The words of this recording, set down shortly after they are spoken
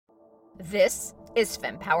This is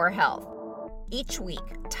FemPower Health. Each week,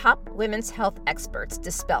 top women's health experts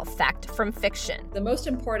dispel fact from fiction. The most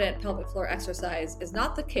important pelvic floor exercise is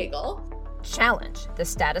not the Kegel. Challenge the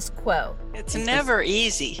status quo. It's never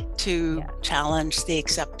easy to challenge the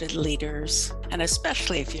accepted leaders, and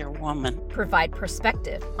especially if you're a woman. Provide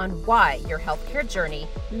perspective on why your healthcare journey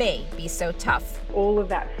may be so tough. All of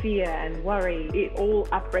that fear and worry, it all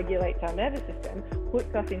upregulates our nervous system,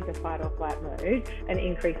 puts us into fight or flight mode, and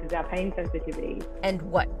increases our pain sensitivity. And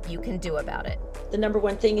what you can do about it. The number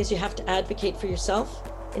one thing is you have to advocate for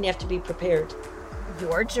yourself, and you have to be prepared.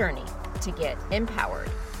 Your journey to get empowered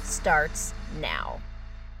starts now.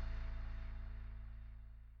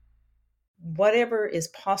 Whatever is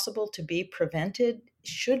possible to be prevented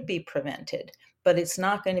should be prevented, but it's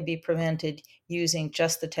not going to be prevented using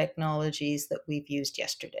just the technologies that we've used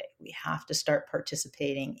yesterday. We have to start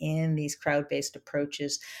participating in these crowd-based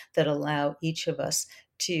approaches that allow each of us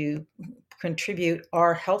to contribute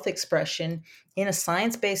our health expression in a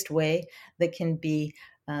science-based way that can be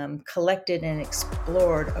collected and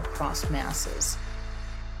explored across masses.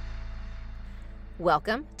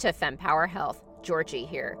 Welcome to FemPower Health. Georgie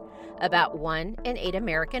here. About 1 in 8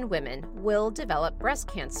 American women will develop breast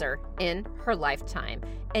cancer in her lifetime.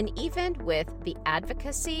 And even with the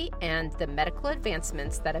advocacy and the medical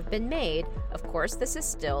advancements that have been made, of course, this is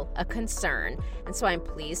still a concern. And so I'm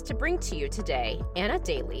pleased to bring to you today Anna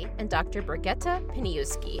Daly and Dr. Brigitta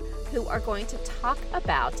Paniewski, who are going to talk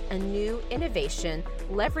about a new innovation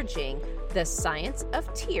leveraging the science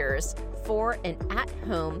of tears for an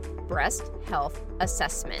at-home breast health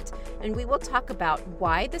assessment. And we will talk about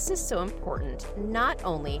why this is so important, not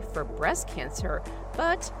only for breast cancer,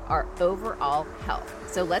 but our overall health.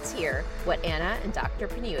 So let's hear what Anna and Dr.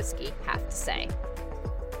 Paniewski have to say.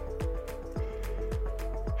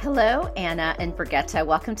 Hello, Anna and Brigitta.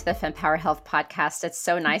 Welcome to the FemPower Health podcast. It's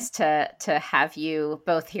so nice to have you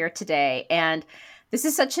both here today. And this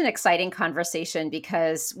is such an exciting conversation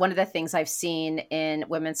because one of the things I've seen in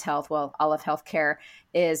women's health, well, all of healthcare,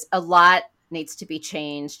 is a lot needs to be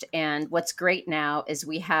changed. And what's great now is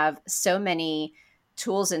we have so many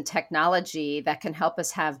tools and technology that can help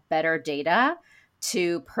us have better data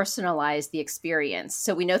to personalize the experience.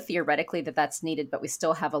 So we know theoretically that that's needed, but we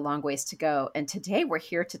still have a long ways to go. And today we're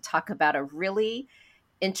here to talk about a really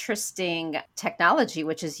interesting technology,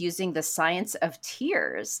 which is using the science of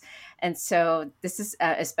tears. And so this is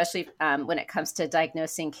especially when it comes to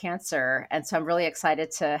diagnosing cancer. And so I'm really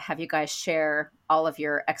excited to have you guys share all of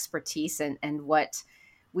your expertise and what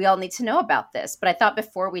we all need to know about this. But I thought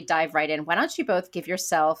before we dive right in, why don't you both give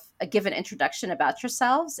an introduction about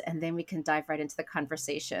yourselves, and then we can dive right into the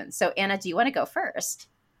conversation. So Anna, do you want to go first?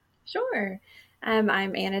 Sure.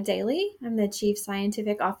 I'm Anna Daly. I'm the Chief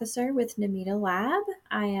Scientific Officer with Namita Lab.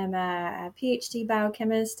 I am a PhD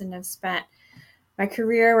biochemist and have spent my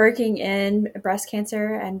career working in breast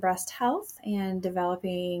cancer and breast health and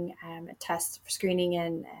developing tests for screening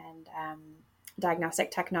and diagnostic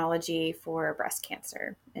technology for breast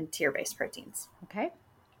cancer and tear-based proteins. Okay.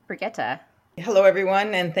 Brigitta. Hello,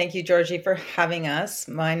 everyone, and thank you, Georgie, for having us.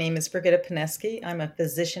 My name is Brigitta Paniewski. I'm a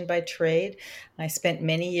physician by trade. I spent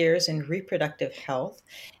many years in reproductive health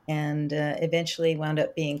and eventually wound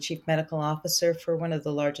up being chief medical officer for one of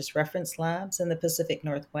the largest reference labs in the Pacific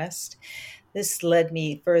Northwest. This led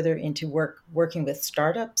me further into working with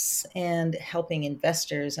startups and helping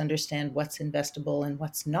investors understand what's investable and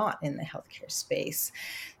what's not in the healthcare space.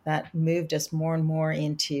 That moved us more and more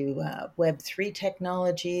into Web3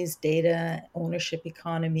 technologies, data, ownership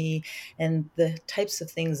economy, and the types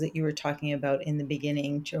of things that you were talking about in the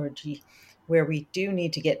beginning, Georgie, where we do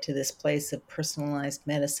need to get to this place of personalized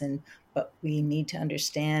medicine, but we need to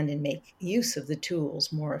understand and make use of the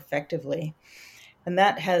tools more effectively. And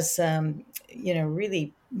that has,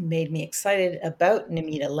 really made me excited about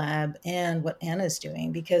Namita Lab and what Anna's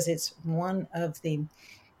doing, because it's one of the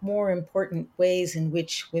more important ways in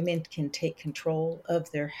which women can take control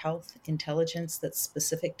of their health intelligence that's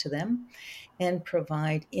specific to them and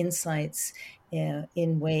provide insights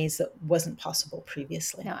in ways that wasn't possible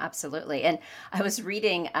previously. No, absolutely. And I was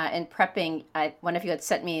reading in prepping, one of you had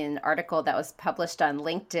sent me an article that was published on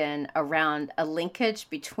LinkedIn around a linkage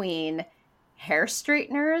between hair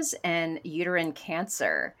straighteners and uterine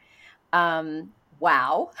cancer.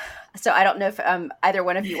 Wow. So I don't know if either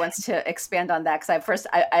one of you wants to expand on that, because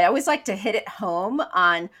I always like to hit it home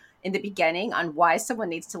in the beginning on why someone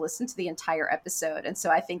needs to listen to the entire episode. And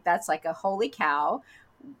so I think that's like a holy cow.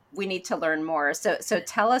 We need to learn more. So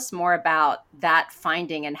tell us more about that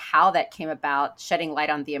finding and how that came about, shedding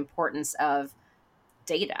light on the importance of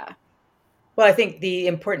data. Well, I think the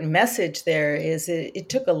important message there is it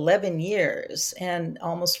took 11 years and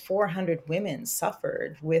almost 400 women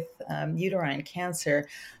suffered with uterine cancer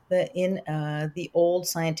in the old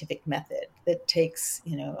scientific method that takes,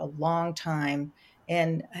 a long time.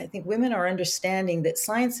 And I think women are understanding that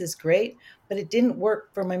science is great, but it didn't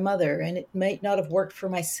work for my mother and it might not have worked for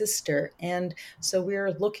my sister. And so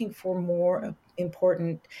we're looking for more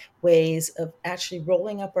important ways of actually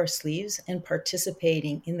rolling up our sleeves and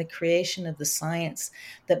participating in the creation of the science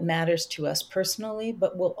that matters to us personally,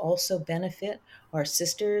 but will also benefit our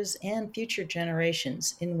sisters and future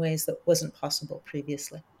generations in ways that wasn't possible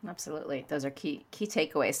previously. Absolutely. Those are key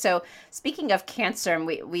takeaways. So speaking of cancer, and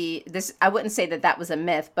we this, I wouldn't say that was a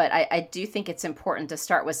myth, but I do think it's important to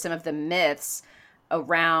start with some of the myths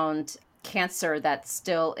around cancer that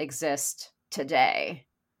still exist today.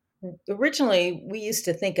 Originally, we used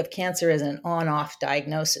to think of cancer as an on-off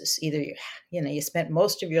diagnosis. Either you spent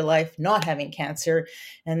most of your life not having cancer,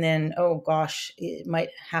 and then, oh gosh, it might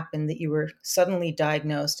happen that you were suddenly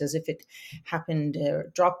diagnosed as if it happened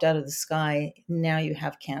or dropped out of the sky. Now you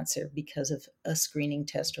have cancer because of a screening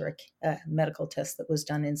test or a medical test that was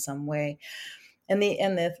done in some way. And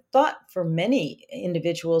the thought for many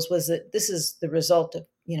individuals was that this is the result of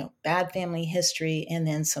bad family history and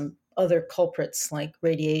then some other culprits like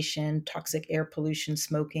radiation, toxic air pollution,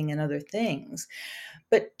 smoking, and other things.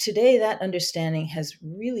 But today that understanding has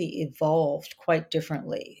really evolved quite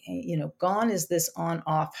differently. Gone is this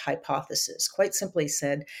on-off hypothesis. Quite simply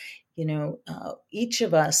said, each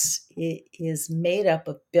of us is made up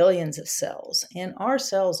of billions of cells, and our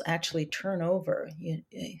cells actually turn over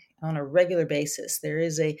on a regular basis. There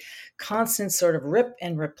is a constant sort of rip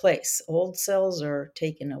and replace. Old cells are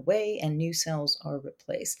taken away and new cells are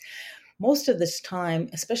replaced. Most of this time,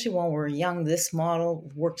 especially when we're young, this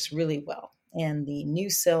model works really well. And the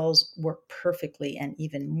new cells work perfectly and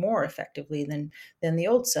even more effectively than the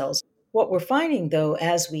old cells. What we're finding, though,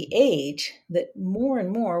 as we age, that more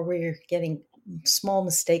and more we're getting small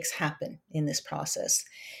mistakes happen in this process.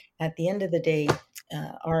 At the end of the day,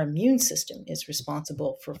 our immune system is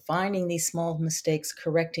responsible for finding these small mistakes,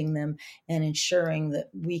 correcting them, and ensuring that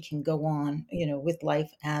we can go on, with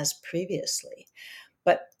life as previously.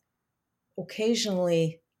 But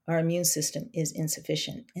occasionally, our immune system is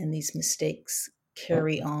insufficient, and these mistakes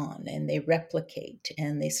carry on and they replicate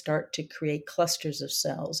and they start to create clusters of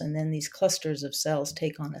cells. And then these clusters of cells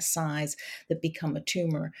take on a size that become a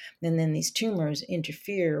tumor. And then these tumors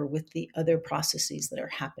interfere with the other processes that are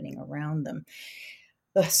happening around them.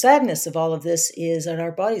 The sadness of all of this is that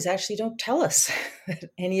our bodies actually don't tell us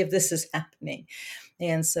that any of this is happening.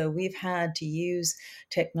 And so we've had to use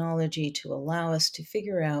technology to allow us to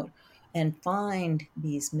figure out and find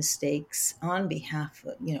these mistakes on behalf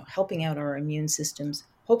of, helping out our immune systems,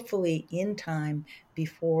 hopefully in time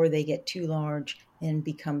before they get too large and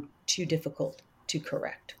become too difficult to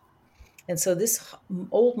correct. And so this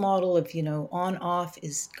old model of, on off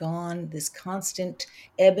is gone. This constant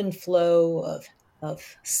ebb and flow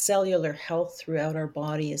of cellular health throughout our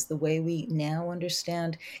body is the way we now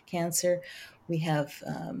understand cancer. We have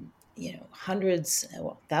hundreds,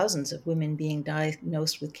 thousands of women being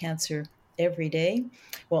diagnosed with cancer every day.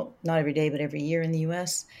 Well, not every day, but every year in the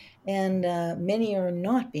US. And many are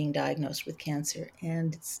not being diagnosed with cancer.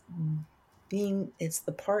 And it's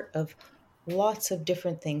the part of lots of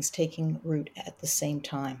different things taking root at the same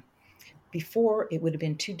time. Before, it would have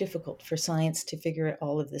been too difficult for science to figure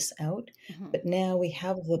all of this out. Mm-hmm. But now we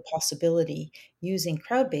have the possibility, using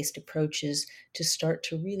crowd-based approaches, to start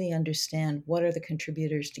to really understand what are the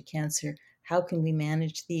contributors to cancer, how can we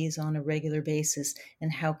manage these on a regular basis,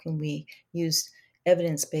 and how can we use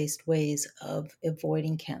evidence-based ways of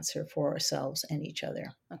avoiding cancer for ourselves and each other.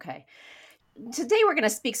 Okay. Today, we're going to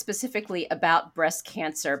speak specifically about breast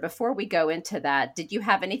cancer. Before we go into that, did you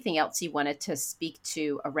have anything else you wanted to speak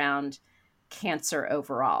to around cancer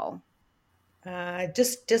overall?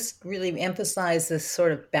 Just really emphasize this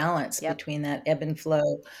sort of balance between that ebb and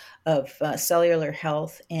flow of cellular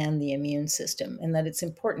health and the immune system, and that it's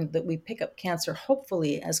important that we pick up cancer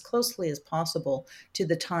hopefully as closely as possible to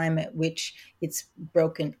the time at which it's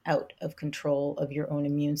broken out of control of your own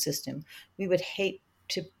immune system. We would hate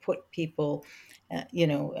to put people,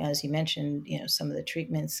 as you mentioned, some of the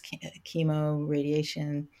treatments, chemo,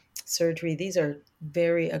 radiation, surgery, these are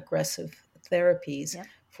very aggressive therapies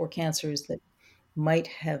for cancers that might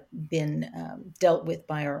have been dealt with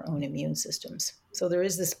by our own immune systems. So there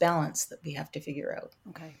is this balance that we have to figure out.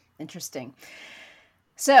 Okay, interesting.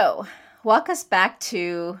 So walk us back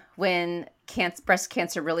to when breast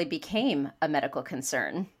cancer really became a medical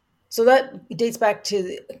concern. So that dates back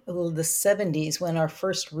to the 70s when our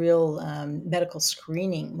first real medical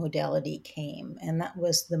screening modality came, and that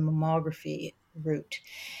was the mammography route.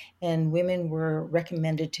 And women were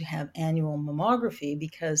recommended to have annual mammography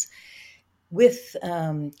because with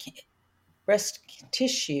breast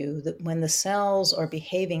tissue, that when the cells are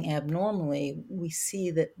behaving abnormally, we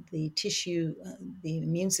see that the tissue, the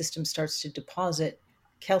immune system starts to deposit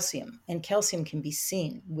calcium, and calcium can be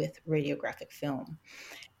seen with radiographic film.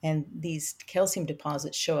 And these calcium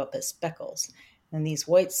deposits show up as speckles. And these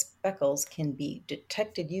white speckles can be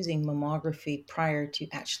detected using mammography prior to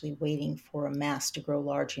actually waiting for a mass to grow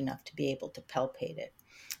large enough to be able to palpate it.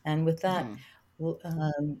 And with that,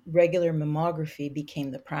 regular mammography became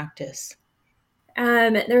the practice.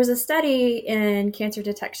 There was a study in cancer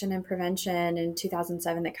detection and prevention in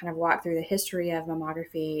 2007 that kind of walked through the history of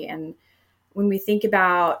mammography. And when we think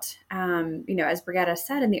about, as Brigitta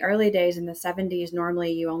said, in the early days in the 70s,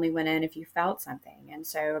 normally you only went in if you felt something. And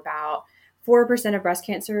so about 4% of breast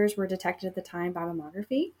cancers were detected at the time by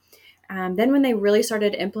mammography. Then when they really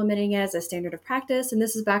started implementing it as a standard of practice, and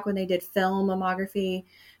this is back when they did film mammography,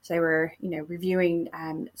 so they were, reviewing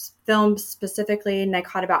film specifically, and they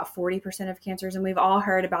caught about 40% of cancers. And we've all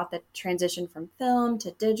heard about the transition from film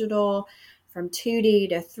to digital, from 2D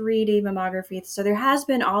to 3D mammography. So there has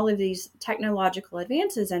been all of these technological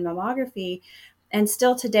advances in mammography. And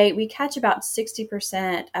still to date, we catch about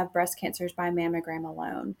 60% of breast cancers by mammogram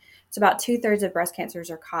alone. So about 2/3 of breast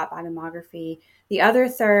cancers are caught by mammography. The other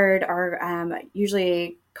third are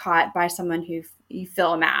usually caught by someone who you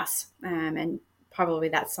feel a mass. And probably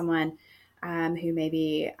that's someone who may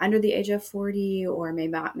be under the age of 40 or may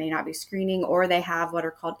not be screening, or they have what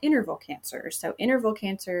are called interval cancers. So interval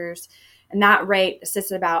cancers, and that rate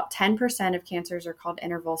sits at about 10% of cancers are called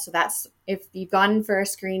interval. So that's if you've gone in for a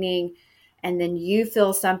screening and then you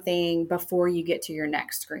feel something before you get to your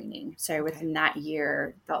next screening. So within that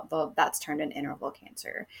year, that's turned an interval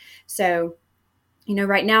cancer. So,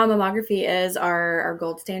 right now mammography is our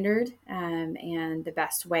gold standard, and the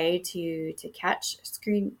best way to catch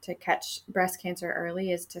breast cancer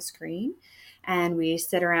early is to screen. And we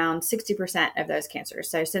sit around 60% of those cancers.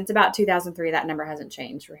 So since about 2003, that number hasn't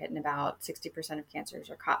changed. We're hitting about 60% of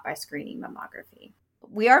cancers are caught by screening mammography.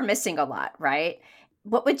 We are missing a lot, right?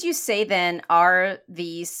 What would you say then are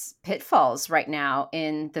these pitfalls right now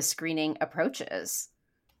in the screening approaches?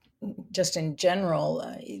 Just in general,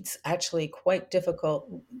 it's actually quite difficult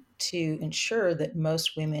to ensure that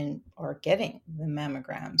most women are getting the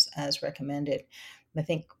mammograms as recommended. I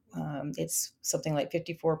think it's something like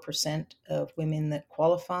 54% of women that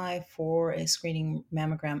qualify for a screening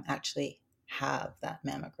mammogram actually have that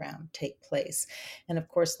mammogram take place. And of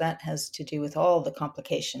course, that has to do with all the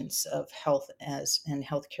complications of health and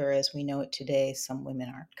healthcare as we know it today. Some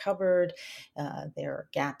women aren't covered. There are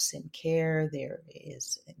gaps in care. There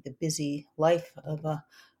is the busy life of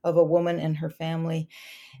a woman and her family,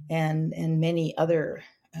 and many other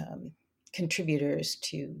contributors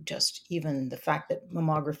to just even the fact that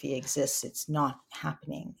mammography exists. It's not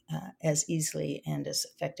happening as easily and as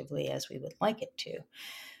effectively as we would like it to.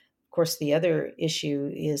 Of course, the other issue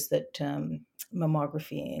is that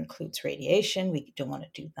mammography includes radiation. We don't want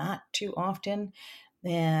to do that too often.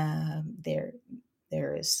 There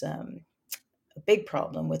is a big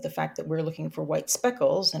problem with the fact that we're looking for white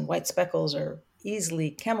speckles, and white speckles are easily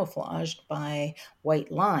camouflaged by white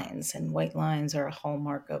lines, and white lines are a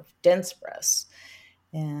hallmark of dense breasts.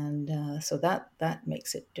 And so that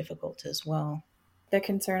makes it difficult as well. The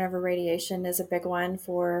concern over radiation is a big one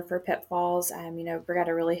for pitfalls.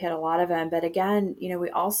 Brigitta really hit a lot of them. But again, we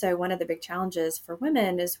also, one of the big challenges for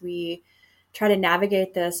women is we try to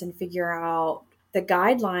navigate this and figure out the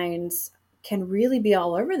guidelines can really be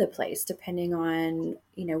all over the place depending on,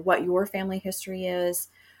 what your family history is,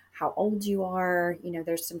 how old you are.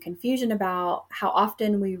 There's some confusion about how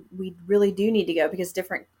often we really do need to go, because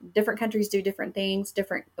different countries do different things,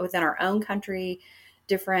 different within our own country.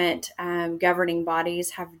 Different governing bodies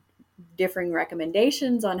have differing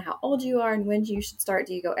recommendations on how old you are and when you should start.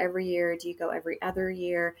 Do you go every year? Do you go every other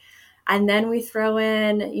year? And then we throw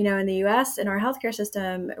in, in the U.S., in our healthcare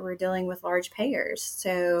system, we're dealing with large payers.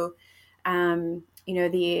 So,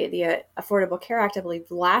 the Affordable Care Act, I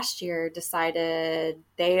believe last year decided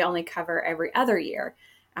they only cover every other year.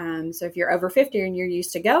 So if you're over 50 and you're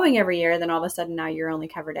used to going every year, then all of a sudden now you're only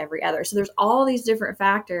covered every other. So there's all these different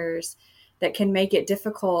factors that can make it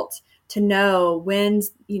difficult to know when,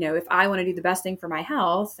 if I want to do the best thing for my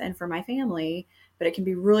health and for my family, but it can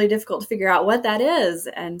be really difficult to figure out what that is.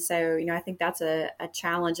 And so, I think that's a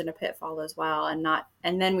challenge and a pitfall as well.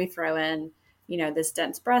 And then we throw in, this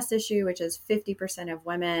dense breast issue, which is 50% of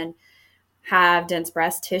women have dense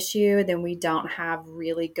breast tissue, then we don't have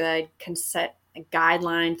really good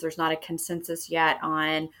guidelines. There's not a consensus yet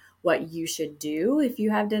on what you should do if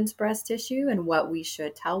you have dense breast tissue and what we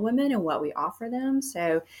should tell women and what we offer them.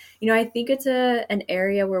 So, I think it's an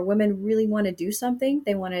area where women really want to do something.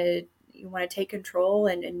 They want to take control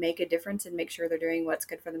and make a difference and make sure they're doing what's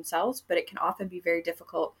good for themselves. But it can often be very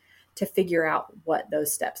difficult to figure out what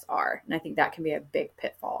those steps are. And I think that can be a big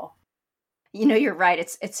pitfall. You're right.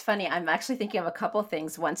 It's funny. I'm actually thinking of a couple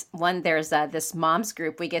things. One, there's this moms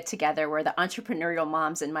group we get together. We're the entrepreneurial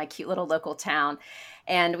moms in my cute little local town.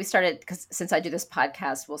 And we started, because since I do this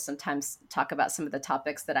podcast, we'll sometimes talk about some of the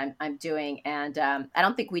topics that I'm doing. And I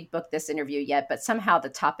don't think we'd booked this interview yet, but somehow the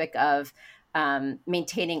topic of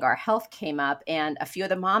maintaining our health came up. And a few of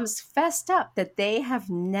the moms fessed up that they have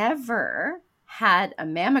never had a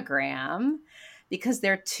mammogram because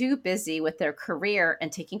they're too busy with their career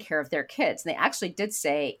and taking care of their kids. And they actually did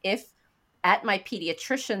say, if at my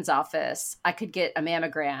pediatrician's office, I could get a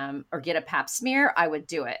mammogram or get a pap smear, I would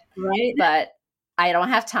do it. Right. But I don't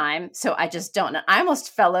have time, so I just don't. And I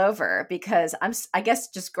almost fell over because I guess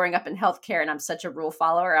just growing up in healthcare and I'm such a rule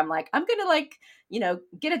follower, I'm like, I'm going to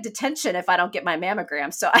get a detention if I don't get my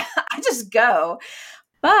mammogram. So I just go.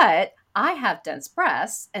 But I have dense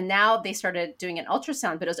breasts, and now they started doing an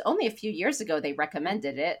ultrasound, but it was only a few years ago they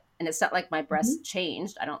recommended it. And it's not like my breasts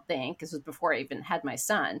changed, I don't think. This was before I even had my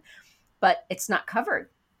son, but it's not covered.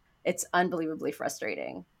 It's unbelievably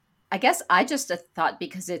frustrating. I guess I just thought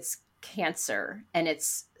because it's cancer and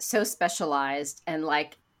it's so specialized and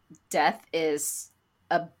like death is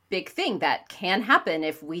a big thing that can happen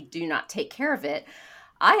if we do not take care of it.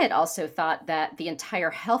 I had also thought that the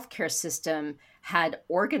entire healthcare system had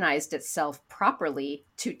organized itself properly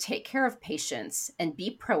to take care of patients and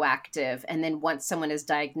be proactive. And then once someone is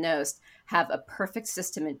diagnosed, have a perfect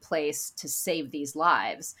system in place to save these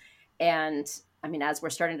lives. And I mean, as we're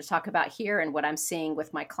starting to talk about here and what I'm seeing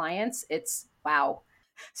with my clients, it's wow.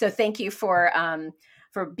 So thank you for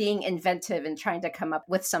being inventive and trying to come up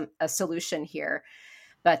with a solution here.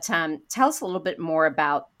 But tell us a little bit more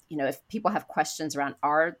about, if people have questions around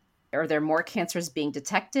are there more cancers being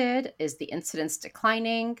detected? Is the incidence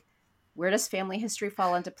declining? Where does family history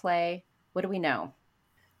fall into play? What do we know?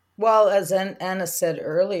 Well, as Anna said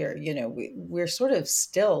earlier, we're sort of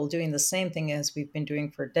still doing the same thing as we've been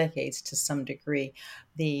doing for decades to some degree.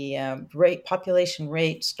 The population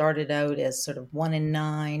rate started out as sort of 1 in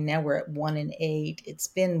 9. Now we're at 1 in 8. It's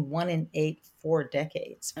been 1 in 8 for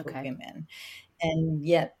decades for women. And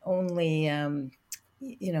yet only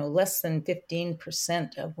less than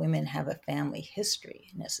 15% of women have a family history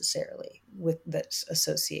necessarily that's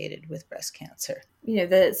associated with breast cancer.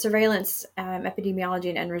 The surveillance epidemiology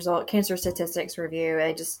and end result cancer statistics review,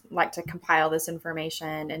 they just like to compile this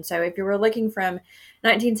information. And so if you were looking from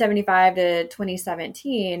 1975 to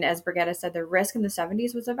 2017, as Brigitta said, the risk in the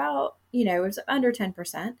 70s was about, it was under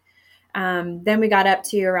 10%. Then we got up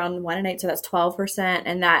to around 1 in 8, so that's 12%.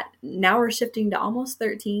 And that now we're shifting to almost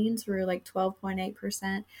 13, so we're like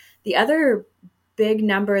 12.8%. The other big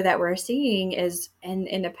number that we're seeing is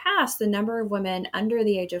in the past, the number of women under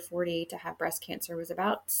the age of 40 to have breast cancer was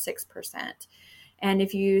about 6%. And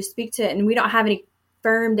if you speak to, and we don't have any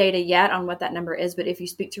firm data yet on what that number is, but if you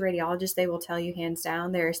speak to radiologists, they will tell you hands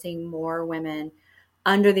down, they're seeing more women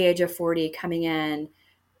under the age of 40 coming in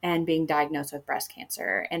and being diagnosed with breast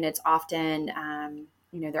cancer. And it's often,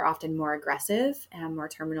 they're often more aggressive and more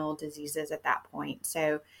terminal diseases at that point.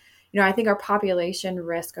 So, I think our population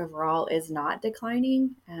risk overall is not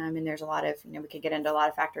declining. And there's a lot of, we could get into a lot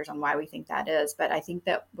of factors on why we think that is, but I think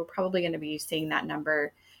that we're probably going to be seeing that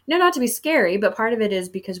number, not to be scary, but part of it is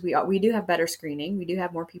because we do have better screening. We do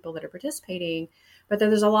have more people that are participating, but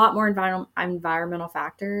there's a lot more environmental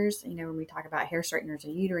factors, when we talk about hair straighteners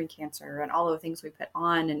and uterine cancer and all of the things we put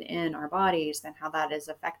on and in our bodies, and how that is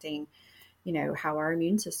affecting, how our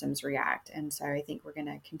immune systems react. And so I think we're going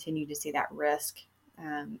to continue to see that risk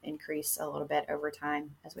increase a little bit over time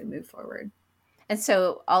as we move forward. And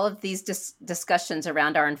so all of these discussions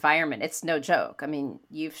around our environment, it's no joke. I mean,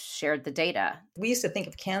 you've shared the data. We used to think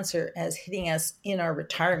of cancer as hitting us in our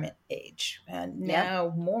retirement age. And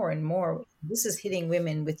now more and more, this is hitting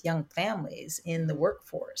women with young families in the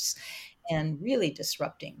workforce and really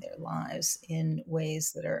disrupting their lives in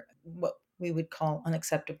ways that are what we would call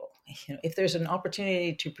unacceptable. If there's an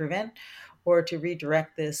opportunity to prevent or to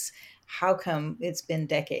redirect this, how come it's been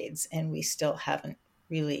decades and we still haven't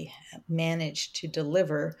really managed to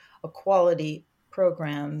deliver a quality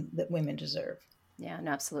program that women deserve? Yeah,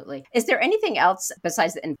 no, absolutely. Is there anything else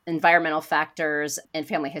besides the environmental factors and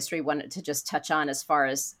family history you wanted to just touch on as far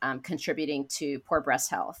as contributing to poor breast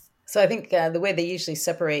health? So I think the way they usually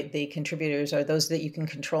separate the contributors are those that you can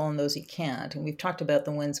control and those you can't. And we've talked about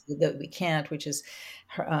the ones that we can't, which is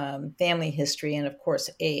family history and, of course,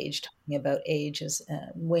 age, talking about age as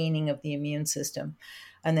waning of the immune system.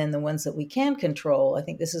 And then the ones that we can control, I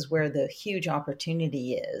think this is where the huge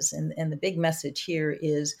opportunity is. And the big message here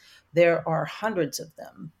is there are hundreds of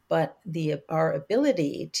them, but our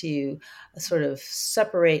ability to sort of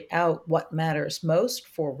separate out what matters most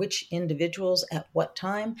for which individuals at what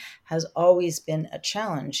time has always been a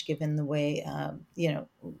challenge, given the way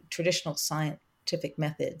traditional scientific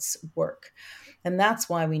methods work. And that's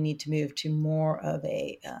why we need to move to more of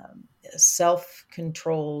a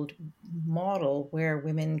self-controlled model where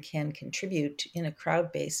women can contribute in a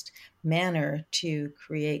crowd-based manner to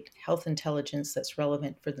create health intelligence that's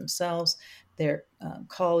relevant for themselves, their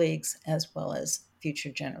colleagues, as well as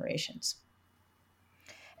future generations.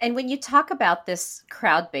 And when you talk about this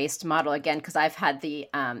crowd-based model, again, because I've had the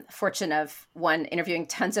fortune of interviewing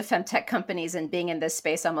tons of femtech companies and being in this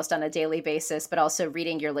space almost on a daily basis, but also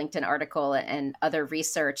reading your LinkedIn article and other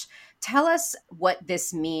research, tell us what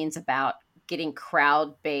this means about getting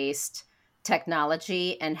crowd-based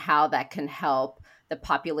technology and how that can help the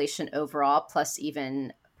population overall, plus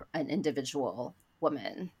even an individual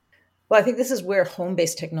woman. Well, I think this is where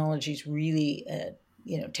home-based technologies really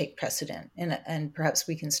take precedent. And perhaps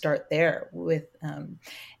we can start there with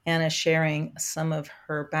Anna sharing some of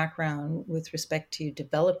her background with respect to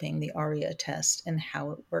developing the ARIA test and how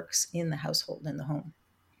it works in the household and the home.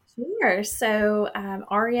 Sure. So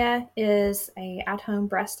ARIA is a at-home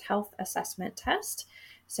breast health assessment test.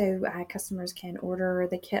 So customers can order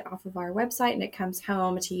the kit off of our website and it comes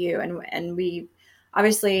home to you. And we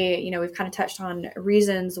obviously, we've kind of touched on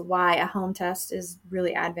reasons why a home test is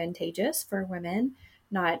really advantageous for women,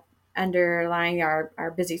 not underlying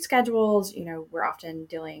our busy schedules. We're often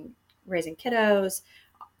raising kiddos,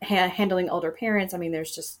 handling older parents. I mean,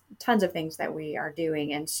 there's just tons of things that we are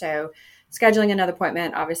doing. And so scheduling another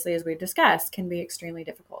appointment, obviously, as we've discussed, can be extremely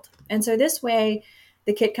difficult. And so this way,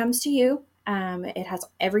 the kit comes to you. It has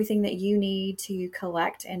everything that you need to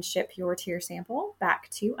collect and ship your tear sample back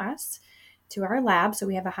to us, to our lab. So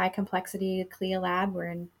we have a high complexity CLIA lab.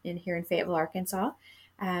 We're in here in Fayetteville, Arkansas.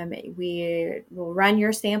 We will run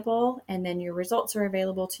your sample and then your results are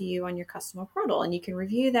available to you on your customer portal and you can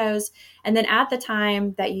review those. And then at the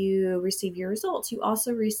time that you receive your results, you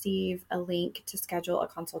also receive a link to schedule a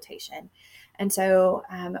consultation. And so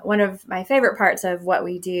one of my favorite parts of what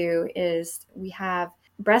we do is we have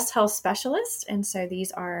breast health specialists. And so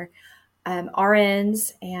these are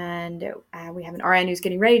RNs, and we have an RN who's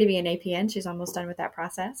getting ready to be an APN. She's almost done with that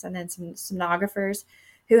process. And then some sonographers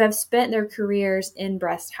who have spent their careers in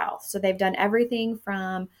breast health. So they've done everything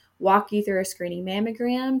from walk you through a screening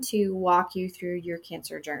mammogram to walk you through your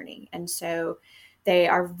cancer journey. And so they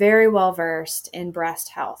are very well versed in breast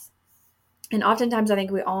health. And oftentimes, I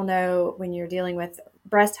think we all know when you're dealing with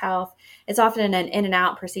breast health, it's often an in and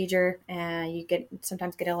out procedure. You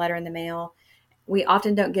sometimes get a letter in the mail. We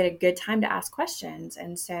often don't get a good time to ask questions.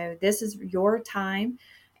 And so this is your time.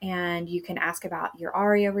 And you can ask about your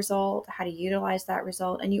ARIA result, how to utilize that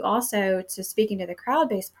result. And you also, so speaking to the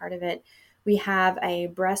crowd-based part of it, we have a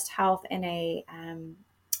breast health and a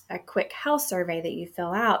quick health survey that you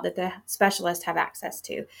fill out that the specialists have access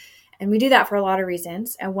to. And we do that for a lot of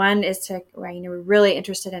reasons. And one is we're really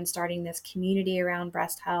interested in starting this community around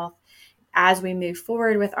breast health. As we move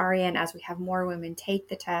forward with ARIA and as we have more women take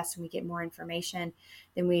the test and we get more information,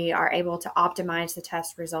 then we are able to optimize the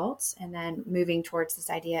test results and then moving towards this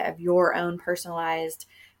idea of your own personalized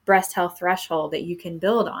breast health threshold that you can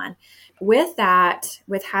build on. With that,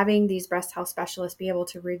 with having these breast health specialists be able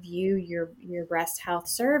to review your breast health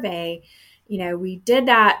survey, we did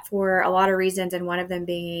that for a lot of reasons. And one of them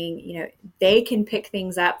being, they can pick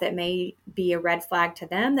things up that may be a red flag to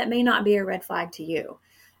them that may not be a red flag to you.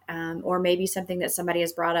 Or maybe something that somebody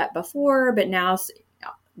has brought up before, but now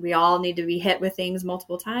we all need to be hit with things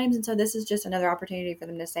multiple times. And so this is just another opportunity for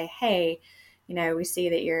them to say, hey, we see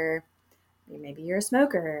that maybe you're a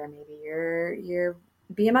smoker, or maybe your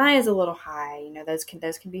BMI is a little high. Those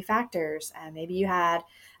can be factors. Maybe you had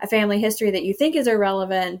a family history that you think is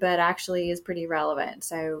irrelevant, but actually is pretty relevant.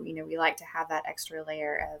 So, we like to have that extra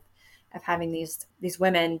layer of having these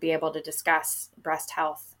women be able to discuss breast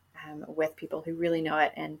health with people who really know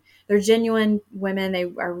it. And they're genuine women. They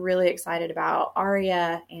are really excited about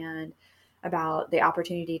ARIA and about the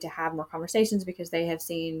opportunity to have more conversations because they have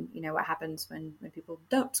seen, what happens when people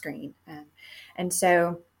don't screen. And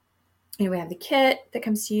so, we have the kit that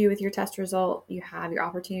comes to you with your test result. You have your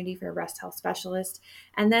opportunity for a breast health specialist.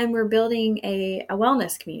 And then we're building a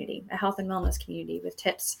wellness community, a health and wellness community with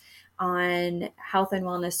tips on health and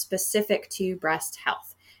wellness specific to breast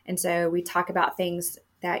health. And so we talk about things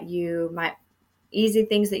that easy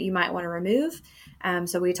things that you might want to remove.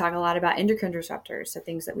 So we talk a lot about endocrine disruptors, so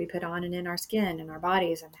things that we put on and in our skin and our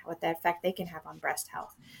bodies and what the effect they can have on breast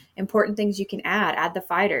health. Important things you can add the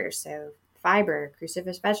fighters, so fiber,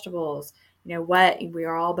 cruciferous vegetables, what we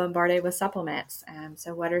are all bombarded with supplements.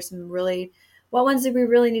 So what are what ones do we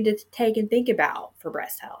really need to take and think about for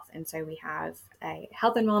breast health? And so we have a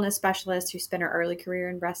health and wellness specialist who spent her early career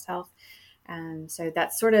in breast health. So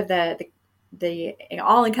that's sort of the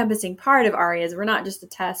all-encompassing part of ARIA is we're not just a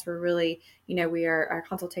test. We're really, we are our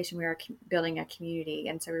consultation. We are building a community.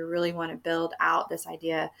 And so we really want to build out this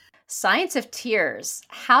idea. Science of Tears.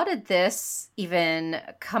 How did this even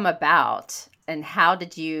come about? And how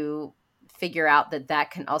did you figure out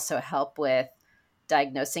that can also help with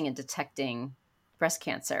diagnosing and detecting breast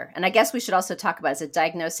cancer? And I guess we should also talk about, is it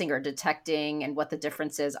diagnosing or detecting and what the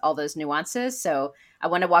difference is, all those nuances. So I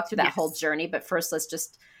want to walk through that whole journey, but first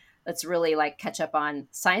let's really catch up on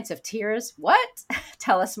Science of Tears. What?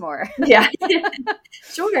 Tell us more. Yeah,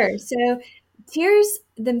 sure. So tears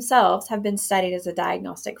themselves have been studied as a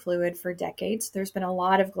diagnostic fluid for decades. There's been a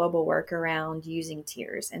lot of global work around using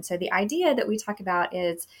tears. And so the idea that we talk about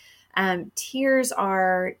is tears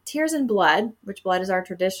and blood, which blood is our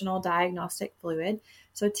traditional diagnostic fluid.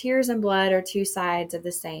 So tears and blood are two sides of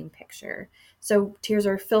the same picture. So tears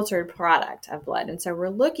are a filtered product of blood. And so we're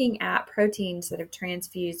looking at proteins that have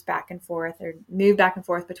transfused back and forth or moved back and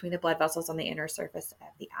forth between the blood vessels on the inner surface of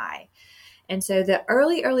the eye. And so the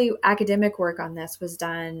early academic work on this was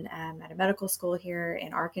done at a medical school here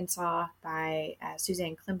in Arkansas by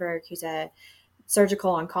Suzanne Klimberg, who's a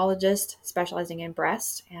surgical oncologist specializing in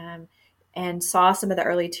breast, and saw some of the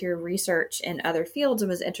early tear research in other fields and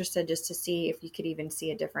was interested just to see if you could even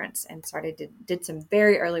see a difference, and did some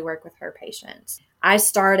very early work with her patients. I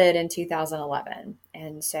started in 2011,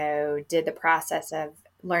 and so did the process of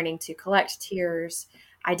learning to collect tears,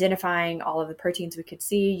 identifying all of the proteins we could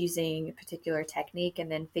see using a particular technique,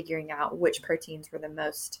 and then figuring out which proteins were the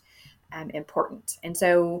most important. And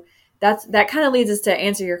so that kind of leads us to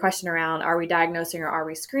answer your question around, are we diagnosing or are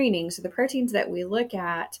we screening? So the proteins that we look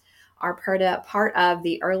at are part of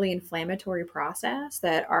the early inflammatory process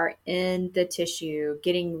that are in the tissue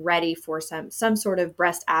getting ready for some sort of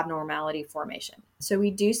breast abnormality formation. So we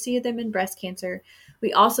do see them in breast cancer.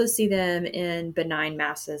 We also see them in benign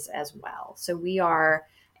masses as well. So we are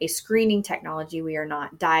a screening technology. We are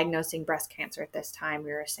not diagnosing breast cancer at this time.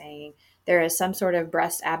 We are saying there is some sort of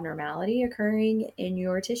breast abnormality occurring in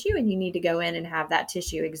your tissue, and you need to go in and have that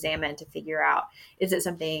tissue examined to figure out, is it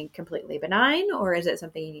something completely benign or is it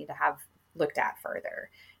something you need to have looked at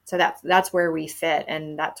further? So that's where we fit,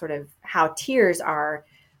 and that's sort of how tears are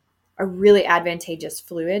a really advantageous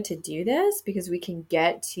fluid to do this, because we can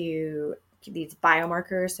get to these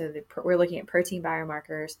biomarkers. So we're looking at protein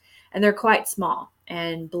biomarkers, and they're quite small,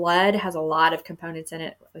 and blood has a lot of components in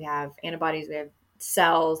it. We have antibodies, we have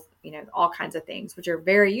cells, all kinds of things, which are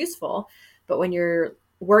very useful. But when you're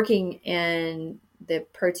working in the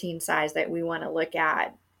protein size that we want to look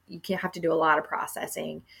at, you can't have to do a lot of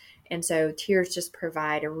processing. And so tears just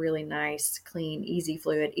provide a really nice, clean, easy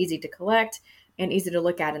fluid, easy to collect and easy to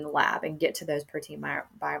look at in the lab and get to those protein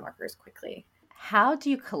biomarkers quickly. How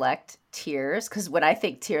do you collect tears? Because when I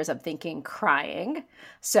think tears, I'm thinking crying.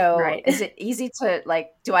 So Right. Is it easy to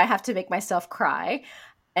do I have to make myself cry?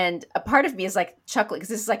 And a part of me is chuckling, because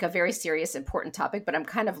this is a very serious, important topic, but I'm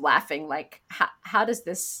kind of laughing. How does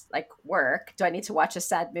this work? Do I need to watch a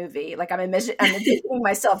sad movie? I'm envisioning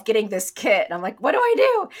myself getting this kit, and I'm like, what do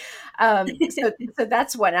I do? So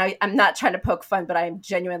that's one. I'm not trying to poke fun, but I'm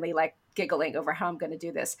genuinely giggling over how I'm going to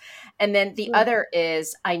do this. And then the other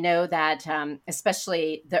is, I know that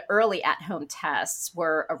especially the early at-home tests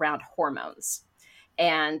were around hormones.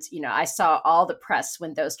 And, I saw all the press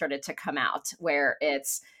when those started to come out, where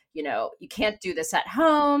it's, you can't do this at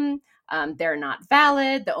home. They're not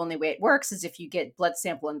valid. The only way it works is if you get blood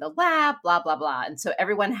sample in the lab, blah, blah, blah. And so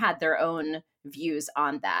everyone had their own views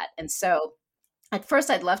on that. And so at first,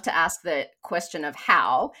 I'd love to ask the question of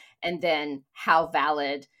how, and then how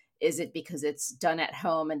valid is it, because it's done at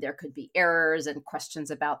home and there could be errors and questions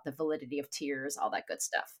about the validity of tears, all that good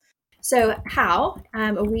stuff. So how?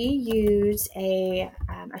 We use a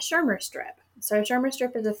Schirmer strip. So a Schirmer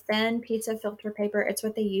strip is a thin piece of filter paper. It's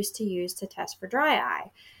what they used to use to test for dry eye.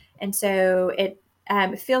 And so it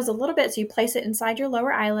feels a little bit, so you place it inside your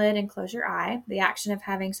lower eyelid and close your eye. The action of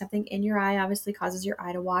having something in your eye obviously causes your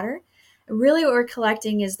eye to water. Really what we're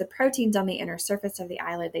collecting is the proteins on the inner surface of the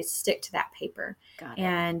eyelid. They stick to that paper. Got it.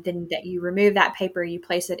 And then that you remove that paper, you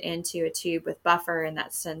place it into a tube with buffer, and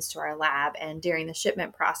that sends to our lab. And during the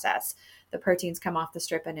shipment process, the proteins come off the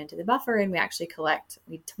strip and into the buffer, and we actually collect,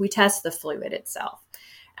 we test the fluid itself.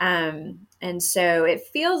 And so it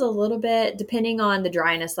feels a little bit, depending on the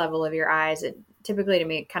dryness level of your eyes, typically to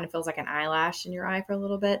me, it kind of feels like an eyelash in your eye for a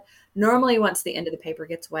little bit. Normally, once the end of the paper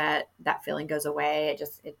gets wet, that feeling goes away.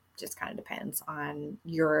 It just kind of depends on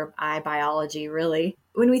your eye biology, really.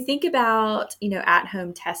 When we think about,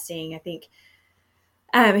 at-home testing, I think,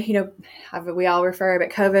 we all refer, but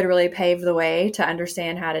COVID really paved the way to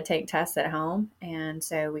understand how to take tests at home. And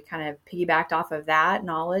so we kind of piggybacked off of that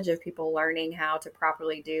knowledge of people learning how to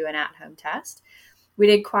properly do an at-home test. We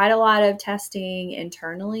did quite a lot of testing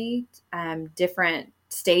internally, different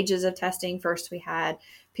stages of testing. First, we had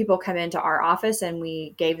people come into our office and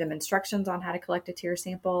we gave them instructions on how to collect a tear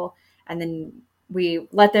sample. And then we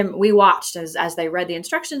watched as they read the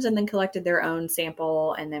instructions and then collected their own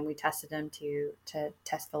sample. And then we tested them to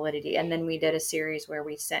test validity. And then we did a series where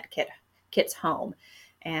we sent kits home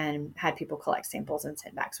and had people collect samples and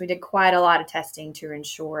send back. So we did quite a lot of testing to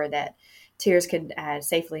ensure that tears could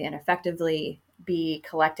safely and effectively be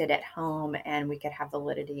collected at home and we could have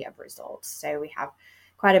validity of results. So we have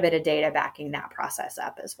quite a bit of data backing that process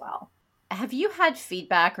up as well. Have you had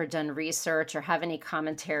feedback or done research or have any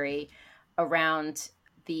commentary around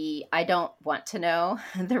the I don't want to know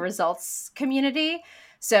the results community?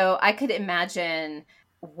 So I could imagine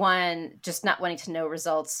one, just not wanting to know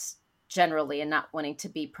results generally and not wanting to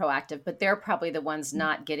be proactive, but they're probably the ones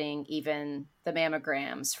not getting even the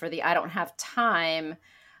mammograms. For the I don't have time,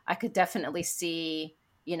 I could definitely see,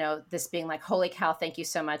 this being like, holy cow, thank you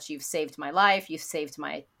so much. You've saved my life. You've saved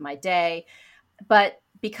my day. But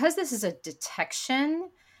because this is a detection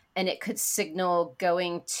and it could signal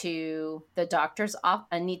going to the doctor's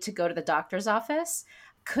a need to go to the doctor's office,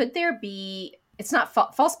 could there be, it's not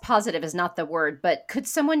false positive is not the word, but could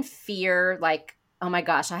someone fear like, oh my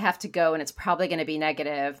gosh, I have to go and it's probably going to be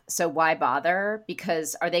negative. So why bother?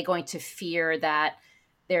 Because are they going to fear that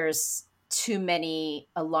there's too many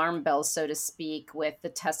alarm bells, so to speak, with the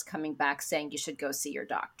test coming back saying you should go see your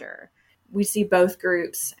doctor? We see both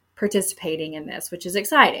groups participating in this, which is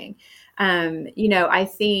exciting. I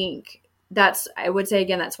think I would say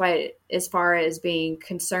again, that's why as far as being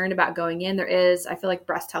concerned about going in, I feel like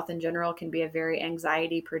breast health in general can be a very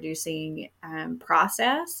anxiety producing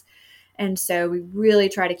process. And so we really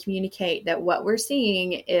try to communicate that what we're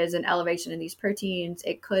seeing is an elevation in these proteins.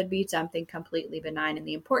 It could be something completely benign. And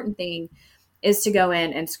the important thing is to go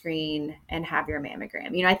in and screen and have your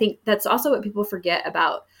mammogram. I think that's also what people forget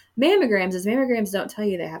about mammograms is mammograms don't tell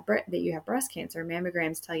you that you have breast cancer.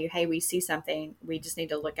 Mammograms tell you, hey, we see something. We just need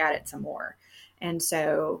to look at it some more. And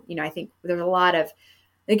so, I think there's a lot of,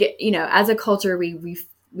 as a culture,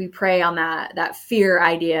 we prey on that fear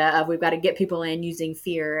idea of we've got to get people in using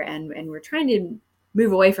fear. And we're trying to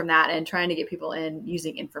move away from that and trying to get people in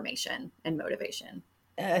using information and motivation.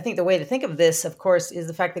 I think the way to think of this, of course, is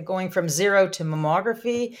the fact that going from zero to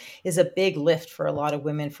mammography is a big lift for a lot of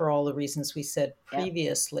women for all the reasons we said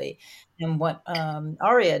previously. Yep. And what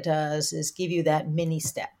ARIA does is give you that mini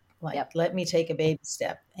step. Let me take a baby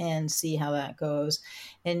step and see how that goes.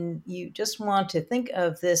 And you just want to think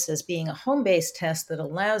of this as being a home-based test that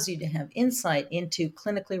allows you to have insight into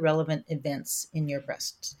clinically relevant events in your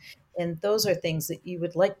breasts. And those are things that you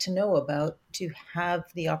would like to know about to have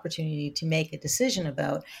the opportunity to make a decision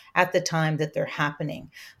about at the time that they're happening.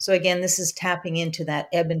 So again, this is tapping into that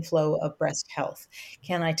ebb and flow of breast health.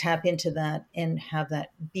 Can I tap into that and have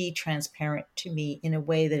that be transparent to me in a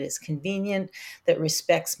way that is convenient, that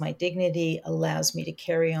respects my dignity, allows me to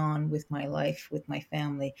carry on with my life, with my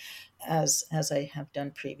family, as I have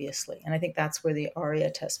done previously? And I think that's where the ARIA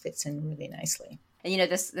test fits in really nicely.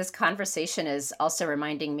 And this conversation is also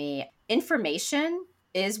reminding me, information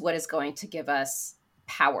is what is going to give us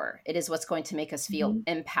power. It is what's going to make us feel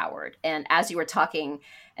empowered. And as you were talking,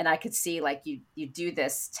 and I could see like you do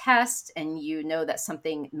this test and that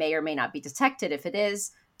something may or may not be detected. If it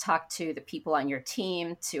is, talk to the people on your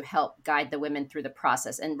team to help guide the women through the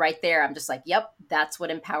process. And right there, I'm just like, yep, that's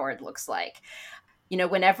what empowered looks like.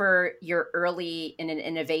 Whenever you're early in an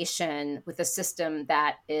innovation with a system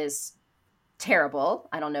that is terrible.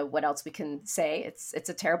 I don't know what else we can say. It's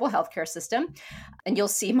a terrible healthcare system. And you'll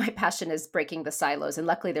see my passion is breaking the silos. And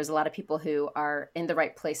luckily there's a lot of people who are in the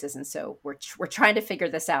right places. And so we're trying to figure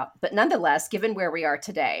this out. But nonetheless, given where we are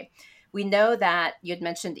today, we know that you'd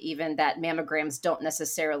mentioned even that mammograms don't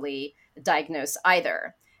necessarily diagnose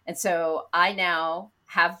either. And so I now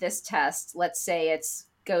have this test. Let's say it's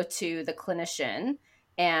go to the clinician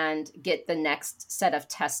and get the next set of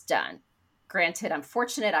tests done. Granted, I'm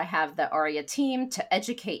fortunate I have the ARIA team to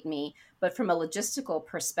educate me, but from a logistical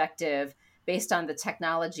perspective, based on the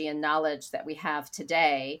technology and knowledge that we have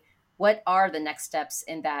today, what are the next steps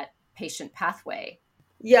in that patient pathway?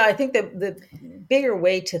 Yeah, I think that the bigger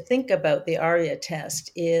way to think about the ARIA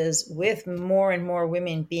test is with more and more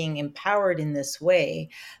women being empowered in this way,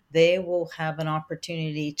 they will have an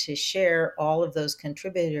opportunity to share all of those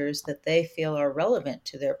contributors that they feel are relevant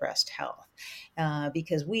to their breast health.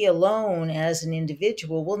 Because we alone as an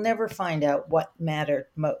individual will never find out what mattered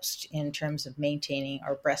most in terms of maintaining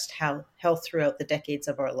our breast health throughout the decades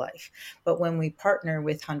of our life. But when we partner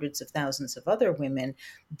with hundreds of thousands of other women,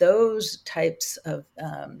 those types of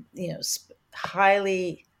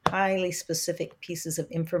highly specific pieces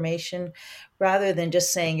of information, rather than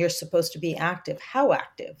just saying you're supposed to be active. How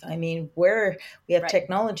active? I mean, where we have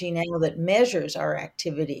technology now that measures our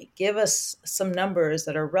activity. Give us some numbers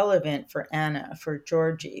that are relevant for Anna, for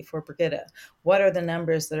Georgie, for Brigitta. What are the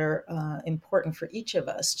numbers that are important for each of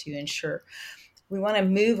us to ensure? We want to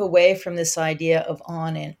move away from this idea of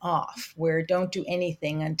on and off, where don't do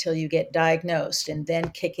anything until you get diagnosed and then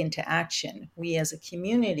kick into action. We as a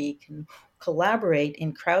community can collaborate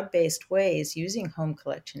in crowd-based ways using home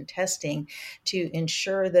collection testing to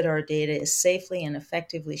ensure that our data is safely and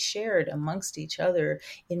effectively shared amongst each other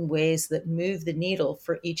in ways that move the needle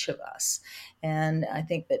for each of us. And I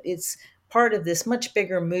think that it's part of this much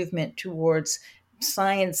bigger movement towards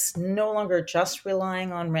science no longer just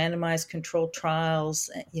relying on randomized controlled trials,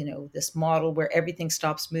 this model where everything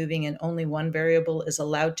stops moving and only one variable is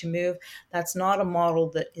allowed to move. That's not a model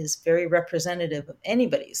that is very representative of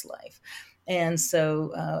anybody's life. And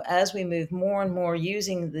so as we move more and more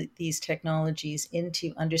using these technologies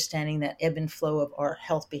into understanding that ebb and flow of our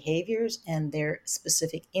health behaviors and their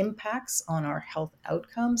specific impacts on our health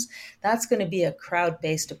outcomes, that's going to be a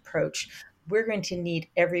crowd-based approach. We're going to need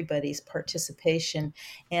everybody's participation.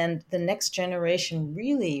 And the next generation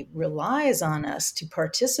really relies on us to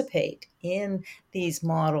participate in these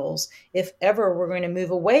models if ever we're going to move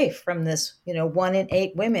away from this, 1 in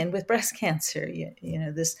 8 women with breast cancer,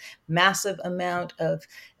 this massive amount of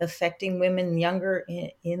affecting women younger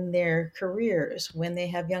in their careers when they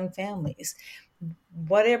have young families.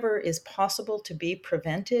 Whatever is possible to be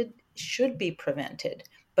prevented should be prevented.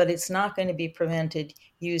 But it's not going to be prevented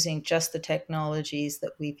using just the technologies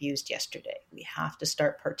that we've used yesterday. We have to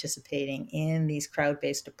start participating in these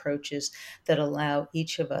crowd-based approaches that allow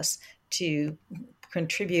each of us to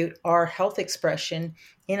contribute our health expression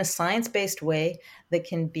in a science-based way that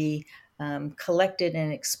can be collected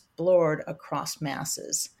and explored across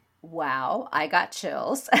masses. Wow, I got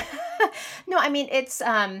chills. No, I mean, it's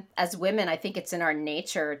as women, I think it's in our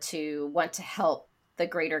nature to want to help the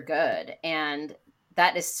greater good. And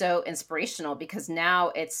that is so inspirational because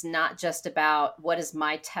now it's not just about what does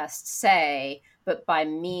my test say, but by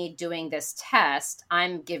me doing this test,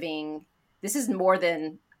 this is more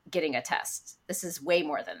than getting a test. This is way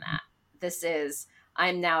more than that.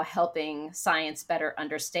 I'm now helping science better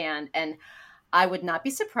understand. And I would not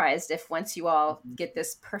be surprised if once you all get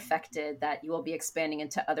this perfected, that you will be expanding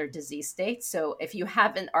into other disease states. So if you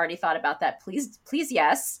haven't already thought about that, please,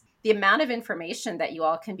 yes. The amount of information that you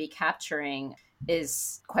all can be capturing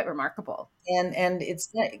is quite remarkable. And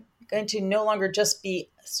it's going to no longer just be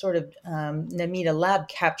sort of Namita Lab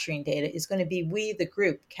capturing data. It's going to be we, the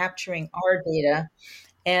group, capturing our data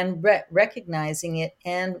and recognizing it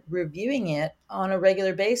and reviewing it on a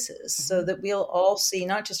regular basis so that we'll all see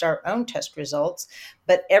not just our own test results,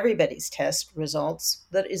 but everybody's test results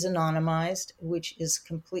that is anonymized, which is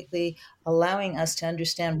completely allowing us to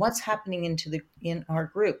understand what's happening in our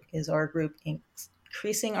group. Is our group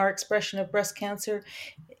increasing our expression of breast cancer?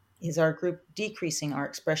 Is our group decreasing our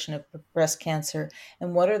expression of breast cancer?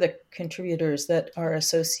 And what are the contributors that are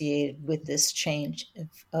associated with this change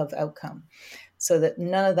of outcome? So that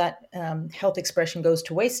none of that health expression goes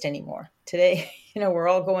to waste anymore. Today, we're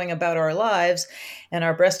all going about our lives and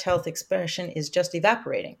our breast health expression is just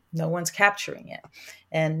evaporating. No one's capturing it.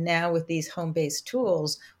 And now with these home-based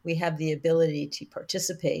tools, we have the ability to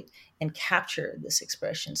participate and capture this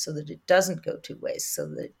expression so that it doesn't go to waste, so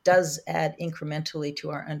that it does add incrementally to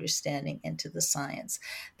our understanding and to the science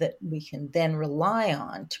that we can then rely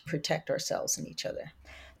on to protect ourselves and each other.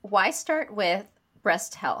 Why start with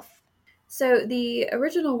breast health? So the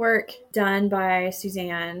original work done by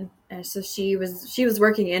Suzanne, so she was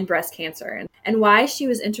working in breast cancer, and why she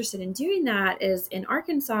was interested in doing that is in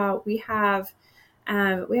Arkansas we have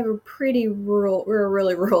a pretty rural, we're a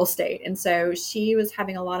really rural state, and so she was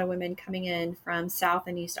having a lot of women coming in from South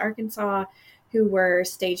and East Arkansas who were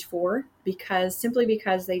stage 4 simply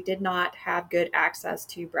because they did not have good access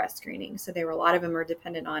to breast screening. So a lot of them are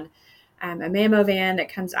dependent on a mammo van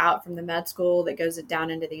that comes out from the med school that goes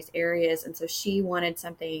down into these areas. And so she wanted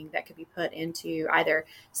something that could be put into either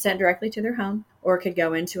sent directly to their home or could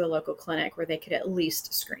go into a local clinic where they could at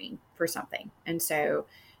least screen for something. And so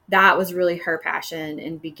that was really her passion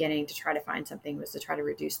in beginning to try to find something, was to try to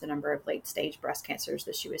reduce the number of late stage breast cancers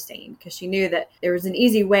that she was seeing, because she knew that there was an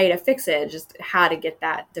easy way to fix it, just how to get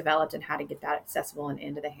that developed and how to get that accessible and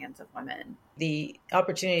into the hands of women. The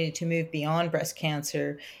opportunity to move beyond breast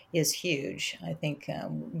cancer is huge. I think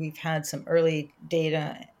we've had some early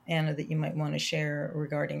data, Anna, that you might want to share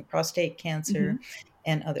regarding prostate cancer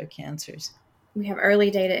and other cancers. We have early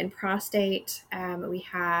data in prostate. We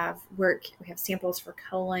have samples for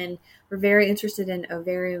colon. We're very interested in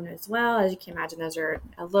ovarian as well. As you can imagine, those are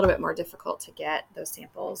a little bit more difficult to get, those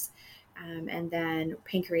samples. And then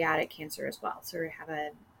pancreatic cancer as well. So we have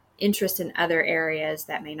an interest in other areas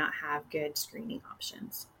that may not have good screening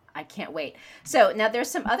options. I can't wait. So now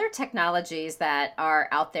there's some other technologies that are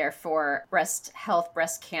out there for breast health,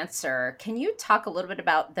 breast cancer. Can you talk a little bit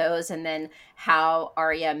about those and then how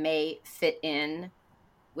ARIA may fit in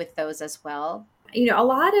with those as well? A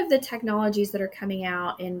lot of the technologies that are coming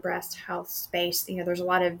out in breast health space, there's a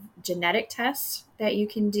lot of genetic tests that you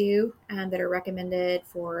can do that are recommended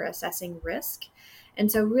for assessing risk. And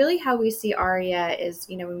so really how we see ARIA is,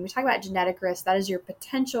 when we talk about genetic risk, that is your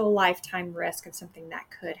potential lifetime risk of something that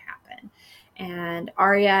could happen. And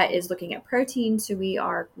ARIA is looking at proteins. So we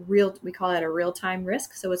call it a real-time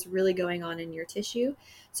risk. So it's really going on in your tissue.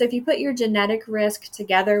 So if you put your genetic risk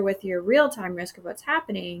together with your real-time risk of what's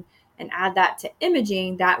happening and add that to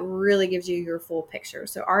imaging, that really gives you your full picture.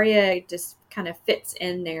 So ARIA just kind of fits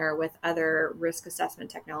in there with other risk assessment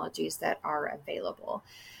technologies that are available.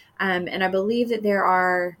 And I believe that there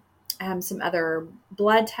are some other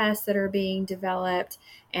blood tests that are being developed,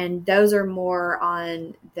 and those are more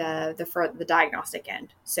on the diagnostic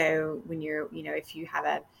end. So when if you have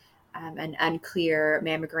an unclear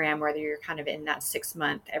mammogram, whether you're kind of in that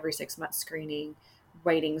every 6 month screening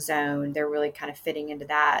waiting zone, they're really kind of fitting into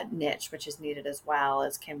that niche, which is needed as well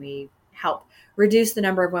as can we help reduce the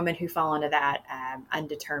number of women who fall into that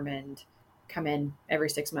undetermined, come in every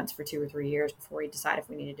 6 months for 2 or 3 years before we decide if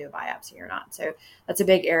we need to do a biopsy or not. So that's a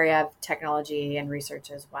big area of technology and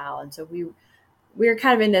research as well. And so we're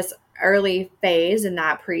kind of in this early phase in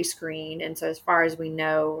that pre-screen. And so as far as we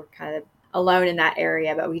know, we're kind of alone in that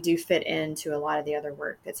area, but we do fit into a lot of the other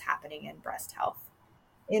work that's happening in breast health.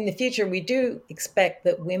 In the future, we do expect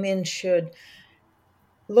that women should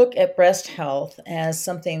look at breast health as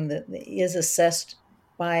something that is assessed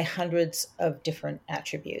by hundreds of different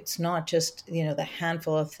attributes, not just, the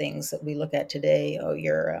handful of things that we look at today. Oh,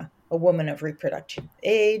 you're a woman of reproductive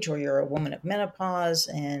age, or you're a woman of menopause,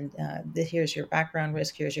 and here's your background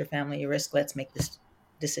risk, here's your family risk, let's make this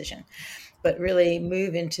decision. But really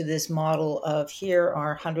move into this model of here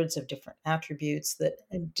are hundreds of different attributes that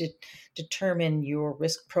determine your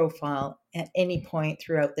risk profile at any point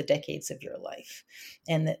throughout the decades of your life.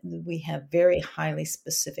 And that we have very highly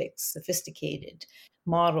specific, sophisticated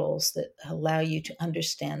models that allow you to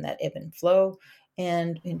understand that ebb and flow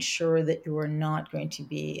and ensure that you are not going to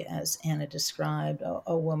be, as Anna described,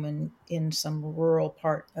 a woman in some rural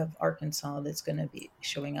part of Arkansas that's going to be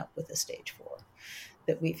showing up with a stage 4.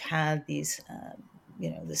 That we've had these,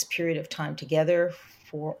 this period of time together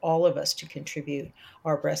for all of us to contribute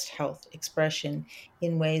our breast health expression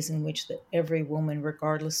in ways in which that every woman,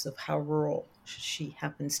 regardless of how rural she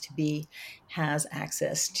happens to be, has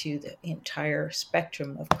access to the entire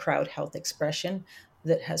spectrum of crowd health expression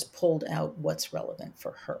that has pulled out what's relevant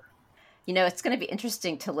for her. It's going to be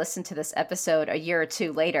interesting to listen to this episode a year or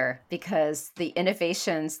two later, because the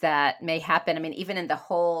innovations that may happen, even in the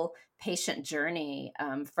whole patient journey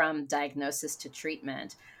from diagnosis to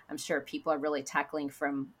treatment, I'm sure people are really tackling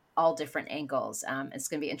from all different angles. It's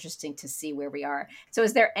going to be interesting to see where we are. So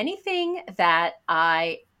is there anything that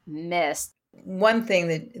I missed? One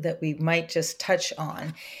thing that we might just touch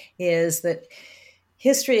on is that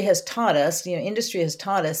history has taught us, industry has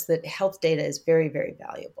taught us that health data is very, very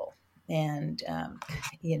valuable. And,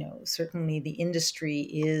 certainly the industry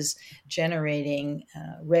is generating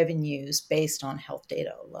revenues based on health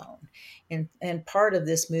data alone. And part of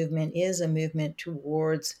this movement is a movement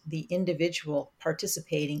towards the individual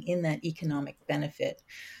participating in that economic benefit,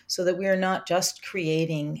 so that we are not just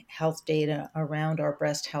creating health data around our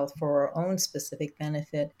breast health for our own specific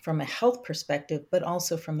benefit from a health perspective, but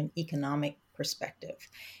also from an economic perspective.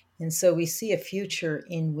 And so we see a future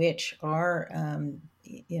in which our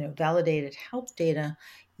validated health data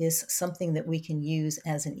is something that we can use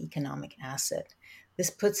as an economic asset. This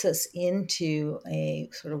puts us into a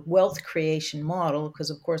sort of wealth creation model, because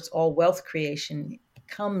of course all wealth creation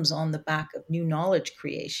comes on the back of new knowledge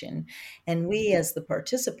creation, and we as the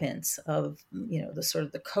participants of the sort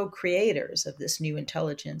of the co-creators of this new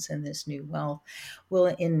intelligence and this new wealth will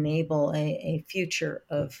enable a future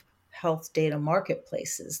of health data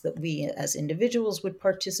marketplaces that we as individuals would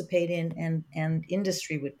participate in, and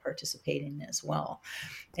industry would participate in as well.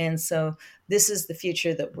 And so this is the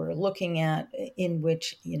future that we're looking at, in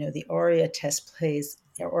which the ARIA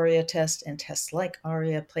test and tests like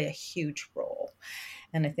ARIA play a huge role.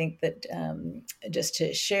 And I think that just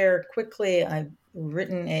to share quickly, I've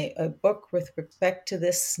written a book with respect to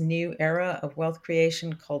this new era of wealth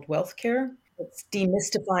creation called Wealth Care. It's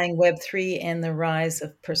Demystifying Web3 and the Rise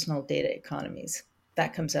of Personal Data Economies.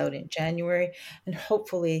 That comes out in January, and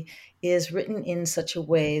hopefully is written in such a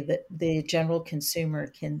way that the general consumer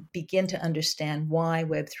can begin to understand why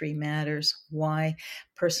Web3 matters, why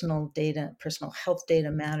personal health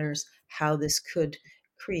data matters, how this could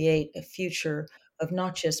create a future of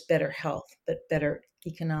not just better health, but better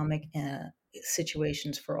economic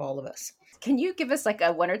situations for all of us. Can you give us like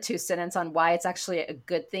a 1 or 2 sentence on why it's actually a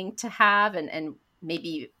good thing to have, and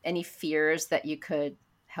maybe any fears that you could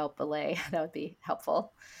help allay? That would be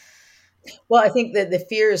helpful. Well, I think that the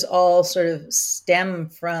fears all sort of stem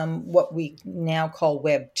from what we now call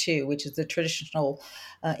Web 2, which is the traditional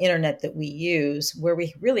internet that we use, where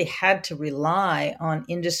we really had to rely on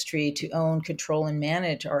industry to own, control, and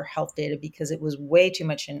manage our health data because it was way too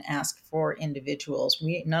much an ask for individuals.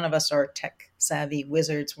 None of us are tech savvy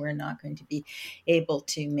wizards. We're not going to be able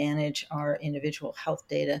to manage our individual health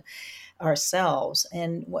data ourselves.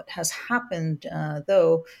 And what has happened,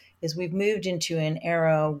 though, is we've moved into an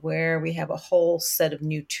era where we have a whole set of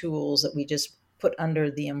new tools that we just put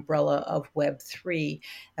under the umbrella of Web3,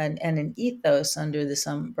 and an ethos under this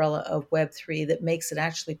umbrella of Web3 that makes it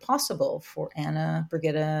actually possible for Anna,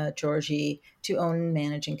 Brigitte, Georgie to own,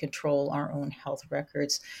 manage, and control our own health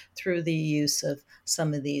records through the use of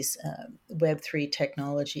some of these Web3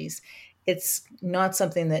 technologies. It's not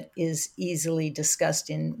something that is easily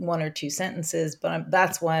discussed in 1 or 2 sentences, but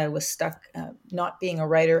that's why I was stuck not being a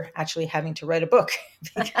writer, actually having to write a book,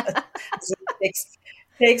 because it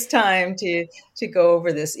takes time to go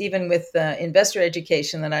over this. Even with investor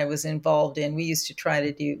education that I was involved in, we used to try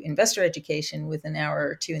to do investor education with an hour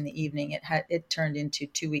or 2 in the evening. It turned into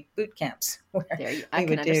 2-week boot camps. I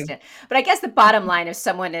can understand. But I guess the bottom line, if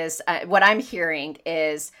someone is, what I'm hearing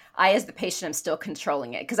is, I as the patient am still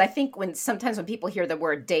controlling it. Because I think sometimes when people hear the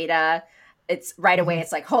word data, it's right away,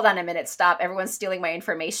 it's like, hold on a minute, stop. Everyone's stealing my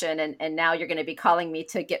information. And now you're going to be calling me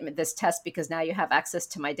to get this test because now you have access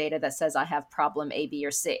to my data that says I have problem A, B,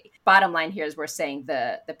 or C. Bottom line here is we're saying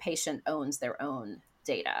the patient owns their own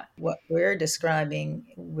data. What we're describing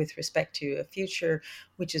with respect to a future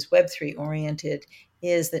which is Web3 oriented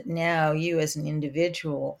is that now you as an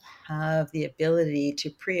individual have the ability to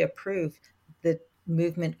pre-approve the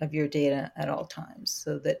movement of your data at all times,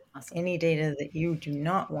 so that any data that you do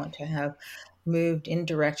not want to have moved in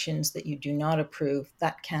directions that you do not approve,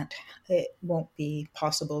 it won't be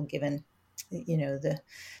possible given the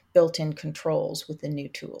built-in controls with the new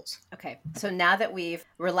tools. Okay, so now that we've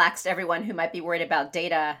relaxed everyone who might be worried about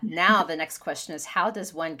data, now the next question is, how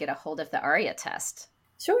does one get a hold of the ARIA test?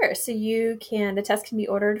 Sure. So the test can be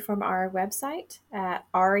ordered from our website at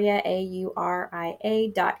AURIA,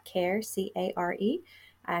 AURIA.care, CARE.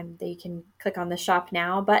 You can click on the Shop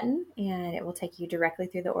Now button and it will take you directly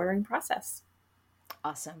through the ordering process.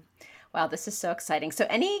 Awesome. Wow, this is so exciting. So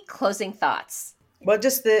any closing thoughts? Well,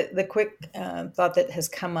 just the quick thought that has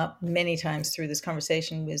come up many times through this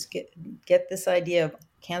conversation was get this idea of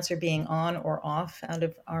cancer being on or off out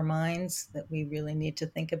of our minds, that we really need to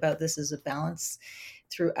think about this as a balance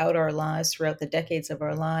throughout our lives, throughout the decades of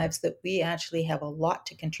our lives, that we actually have a lot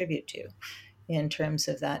to contribute to in terms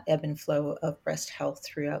of that ebb and flow of breast health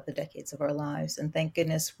throughout the decades of our lives. And thank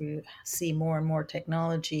goodness we see more and more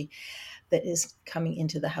technology that is coming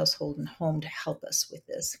into the household and home to help us with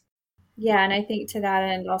this. Yeah, and I think to that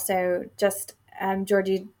end also, just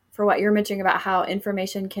Georgie, for what you're mentioning about how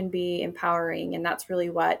information can be empowering, and that's really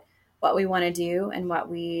what we want to do and what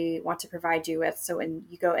we want to provide you with. So when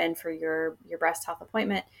you go in for your breast health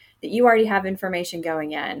appointment, that you already have information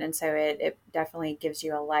going in. And so it definitely gives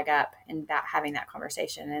you a leg up in that, having that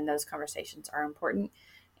conversation. And those conversations are important,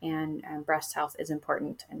 and breast health is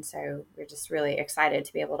important. And so we're just really excited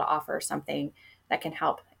to be able to offer something that can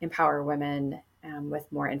help empower women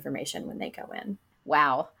with more information when they go in.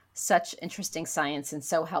 Wow. Such interesting science and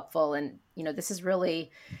so helpful. And, this is really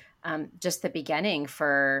just the beginning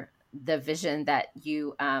for the vision that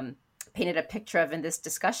you painted a picture of in this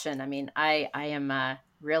discussion. I mean, I am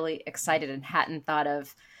really excited and hadn't thought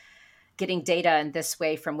of getting data in this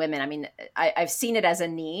way from women. I mean, I've seen it as a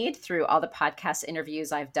need through all the podcast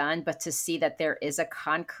interviews I've done, but to see that there is a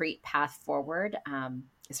concrete path forward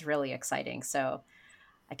is really exciting. So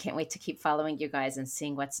I can't wait to keep following you guys and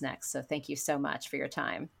seeing what's next. So thank you so much for your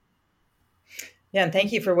time. Yeah, and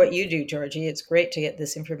thank you for what you do, Georgie. It's great to get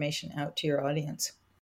this information out to your audience.